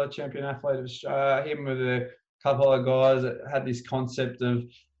 hurdler, champion athlete of Australia. Him with a couple of guys that had this concept of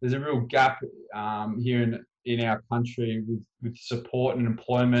there's a real gap here in our country with support and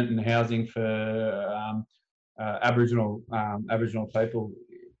employment and housing for Aboriginal people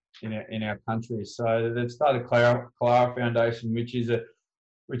in our country. So they've started Kalara Foundation, which is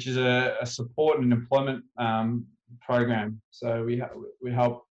a support and employment program. So we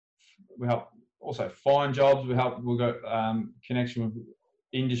help also find jobs. We've got connection with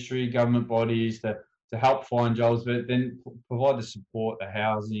industry, government bodies to help find jobs, but then provide the support, the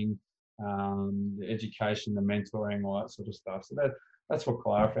housing, the education, the mentoring, all that sort of stuff. So that's what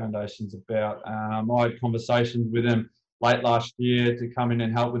Kalara Foundation's about. I had conversations with them late last year to come in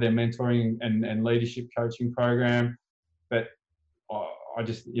and help with their mentoring and leadership coaching program. But I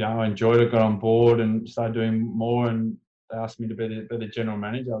just, I enjoyed it, got on board and started doing more, and they asked me to be the general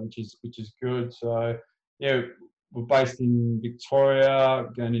manager, which is good. So yeah, we're based in Victoria,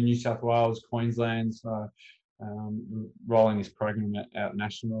 going to New South Wales, Queensland. So rolling this program out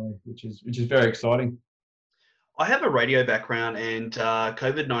nationally, which is very exciting. I have a radio background, and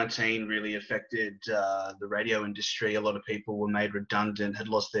COVID-19 really affected the radio industry. A lot of people were made redundant, had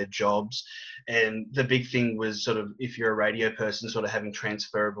lost their jobs, and the big thing was sort of, if you're a radio person, sort of having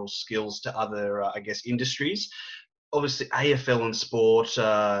transferable skills to other, I guess, industries. Obviously, AFL and sport,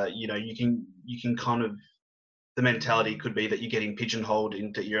 you can kind of, the mentality could be that you're getting pigeonholed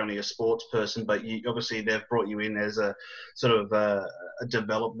into you're only a sports person, but obviously they've brought you in as a sort of a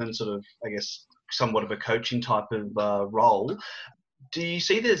development, sort of, I guess, somewhat of a coaching type of role. Do you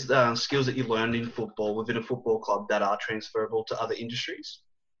see there's skills that you learned in football within a football club that are transferable to other industries?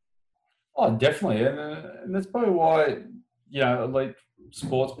 Oh, definitely, and that's probably why elite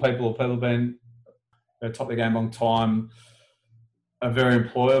sports people or people been top of the game a long time are very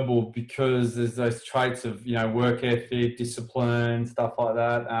employable, because there's those traits of work ethic, discipline, stuff like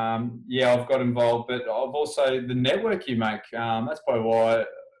that. I've got involved, but I've also the network you make. That's probably why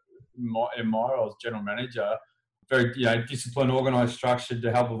in my role as general manager, very disciplined, organised, structured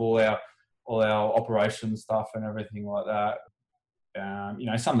to help with all our operations stuff and everything like that.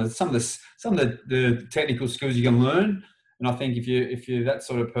 Some of the technical skills you can learn. And I think if you're that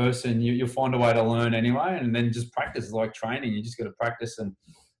sort of person, you'll find a way to learn anyway, and then just practice. It's like training. You just got to practice and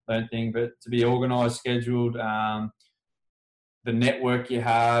learn things. But to be organised, scheduled, the network you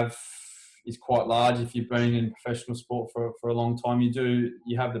have is quite large. If you've been in professional sport for a long time, you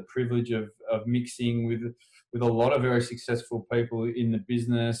have the privilege of mixing with a lot of very successful people in the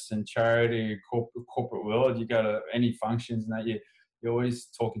business and charity, corporate world. You go to any functions and that you're always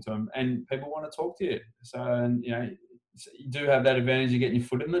talking to them, and people want to talk to you. So you do have that advantage of getting your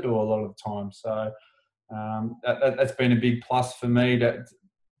foot in the door a lot of the time. So that's been a big plus for me,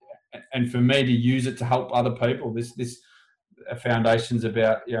 and for me to use it to help other people. This foundation's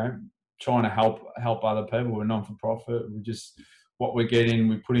about trying to help other people. We're non-for-profit. We just what we're getting,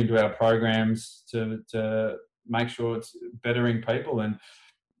 we put into our programs to make sure it's bettering people. And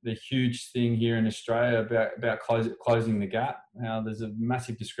the huge thing here in Australia about closing the gap. Now there's a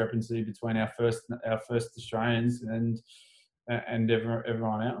massive discrepancy between our first Australians and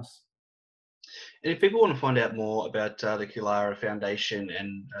everyone else. And if people want to find out more about the Killara Foundation,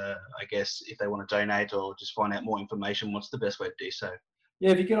 and I guess if they want to donate or just find out more information, what's the best way to do so? Yeah,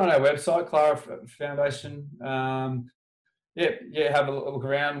 if you get on our website, Killara Foundation, have a look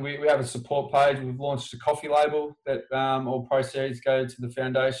around. We have a support page. We've launched a coffee label that all proceeds go to the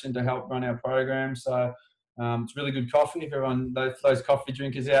foundation to help run our program. So it's really good coffee. If everyone, those coffee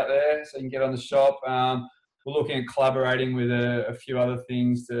drinkers out there, so you can get on the shop. We're looking at collaborating with a few other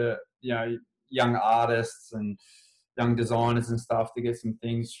things to, young artists and young designers and stuff to get some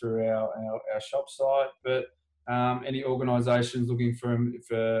things through our shop site. But any organisations looking for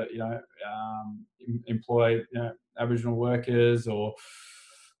employ Aboriginal workers or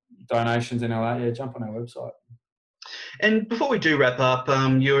donations and all that, jump on our website. And before we do wrap up,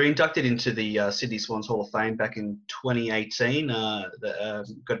 you were inducted into the Sydney Swans Hall of Fame back in 2018. Got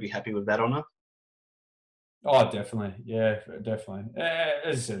to be happy with that honour. Oh, definitely. Yeah, definitely.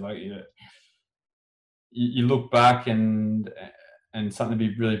 As I said, like you look back and something to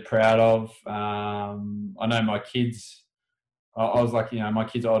be really proud of. I know my kids. I was like, my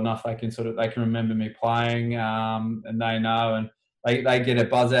kids are old enough they can remember me playing, and they know, and they get a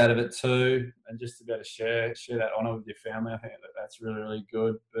buzz out of it too. And just to be able to share that honour with your family, I think that's really, really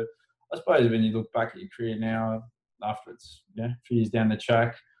good. But I suppose when you look back at your career now, after it's a few years down the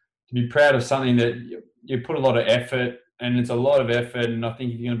track, to be proud of something that you put a lot of effort, and it's a lot of effort. And I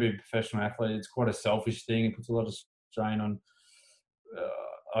think if you're going to be a professional athlete, it's quite a selfish thing. It puts a lot of strain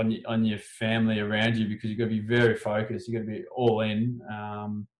on your family around you, because you've got to be very focused. You've got to be all in.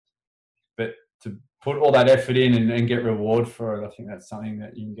 But to put all that effort in and get reward for it, I think that's something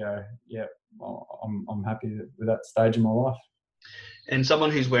that you can go, I'm happy with that stage of my life. And someone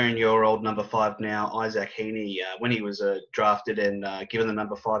who's wearing your old number 5 now, Isaac Heaney, when he was drafted and given the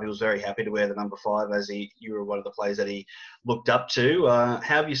number 5, he was very happy to wear the number 5, as you were one of the players that he looked up to. How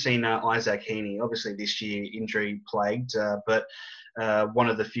have you seen Isaac Heaney? Obviously this year injury plagued, but one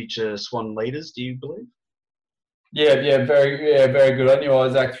of the future Swan leaders, do you believe? Very good. I knew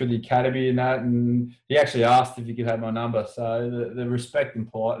Isaac through the academy and that, and he actually asked if he could have my number. So the respect and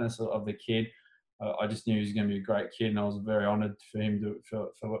politeness of the kid, I just knew he was going to be a great kid, and I was very honoured for him to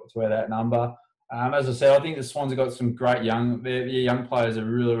wear that number. As I said, I think the Swans have got some great their young players are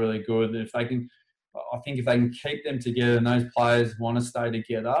really, really good. If they can keep them together, and those players want to stay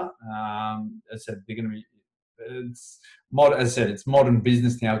together, as I said, they're going to be As I said, it's modern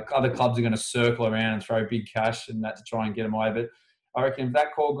business now. Other clubs are going to circle around and throw big cash and that to try and get them away. But I reckon if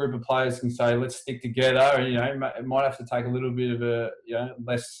that core group of players can say, let's stick together, it might have to take a little bit of a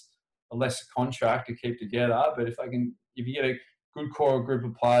less contract to keep together. But if you get a good core group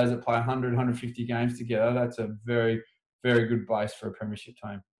of players that play 100, 150 games together, that's a very, very good base for a premiership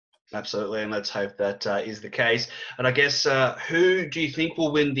team. Absolutely, and let's hope that is the case. And I guess who do you think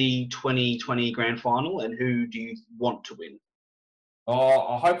will win the 2020 grand final, and who do you want to win?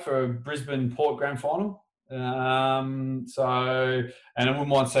 I hope for a Brisbane Port grand final. And I wouldn't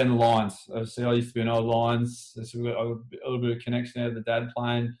mind seeing the Lions. Obviously, I used to be an old Lions. So we've got a little bit of connection there with the dad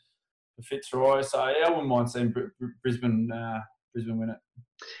playing for Fitzroy. So yeah, I wouldn't mind seeing Brisbane win it.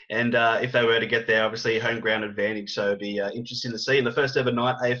 And if they were to get there, obviously home ground advantage. So it'd be interesting to see the first ever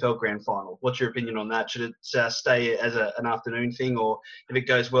night AFL grand final. What's your opinion on that? Should it stay as an afternoon thing, or if it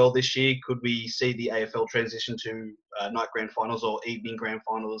goes well this year, could we see the AFL transition to night grand finals or evening grand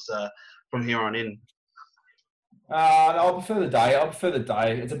finals from here on in? I prefer the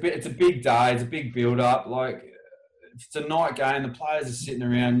day. It's a big day. It's a big build up. Like, if it's a night game, the players are sitting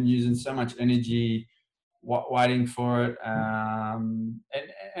around using so much energy, waiting for it. And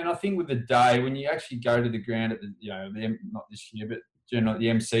I think with the day, when you actually go to the ground at not this year, but generally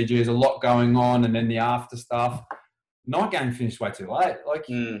the MCG, there's a lot going on, and then the after stuff. Night game finished way too late.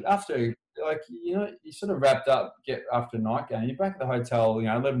 After, you sort of wrapped up, get after a night game, you're back at the hotel,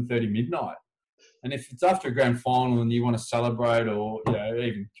 11:30 midnight. And if it's after a grand final and you want to celebrate or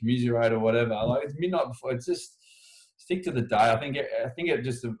even commiserate or whatever, it's midnight before. It's just stick to the day. I think it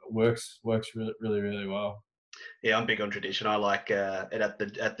just works really, really, really well. Yeah, I'm big on tradition. I like it at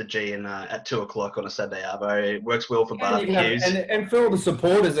the G and at 2:00 on a Saturday arvo. It works well for barbecues. And for all the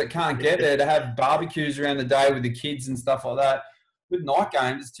supporters that can't get there, to have barbecues around the day with the kids and stuff like that. With night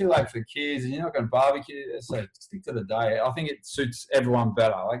games, it's too late for the kids, and you're not going to barbecue. So stick to the day. I think it suits everyone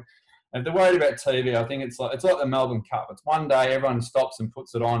better. If they're worried about TV, I think it's like the Melbourne Cup. It's one day, everyone stops and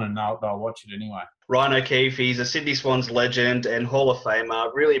puts it on, and they'll watch it anyway. Ryan O'Keefe, he's a Sydney Swans legend and Hall of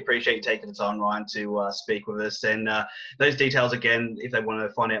Famer. Really appreciate you taking the time, Ryan, to speak with us. And those details, again, if they want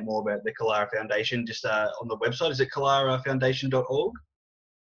to find out more about the Kalara Foundation, just on the website. Is it kalarafoundation.org?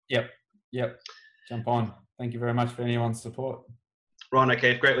 Yep. Jump on. Thank you very much for anyone's support. Ryan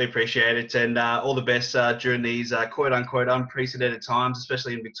O'Keefe, greatly appreciate it, and all the best during these quote-unquote unprecedented times,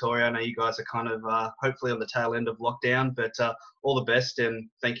 especially in Victoria. I know you guys are kind of hopefully on the tail end of lockdown, but all the best, and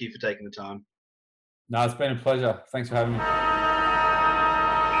thank you for taking the time. No, it's been a pleasure. Thanks for having me.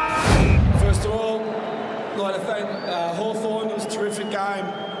 First of all, I'd like to thank Hawthorn. It was a terrific game.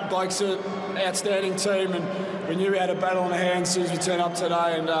 Blake's an outstanding team, and we knew we had a battle on our hands as soon as we turned up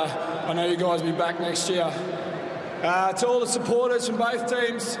today, and I know you guys will be back next year. To all the supporters from both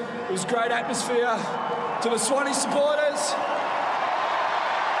teams, it was a great atmosphere. To the Swanee supporters,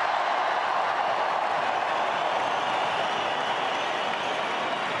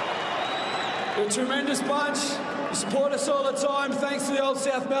 you're a tremendous bunch. You support us all the time. Thanks to the old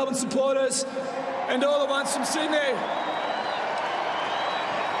South Melbourne supporters and all the ones from Sydney.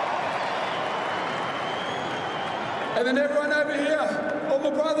 And then everyone over here, all my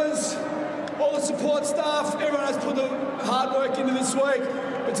brothers, all the support staff, everyone has put the hard work into this week.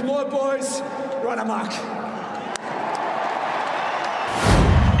 It's my boys, run amok.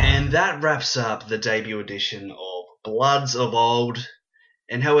 And that wraps up the debut edition of Bloods of Old.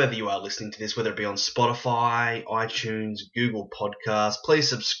 And however you are listening to this, whether it be on Spotify, iTunes, Google Podcasts, please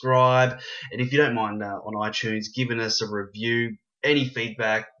subscribe. And if you don't mind on iTunes, giving us a review. Any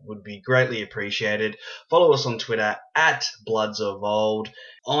feedback would be greatly appreciated. Follow us on Twitter at Bloods of Old.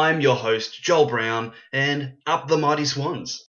 I'm your host, Joel Brown, and up the mighty Swans.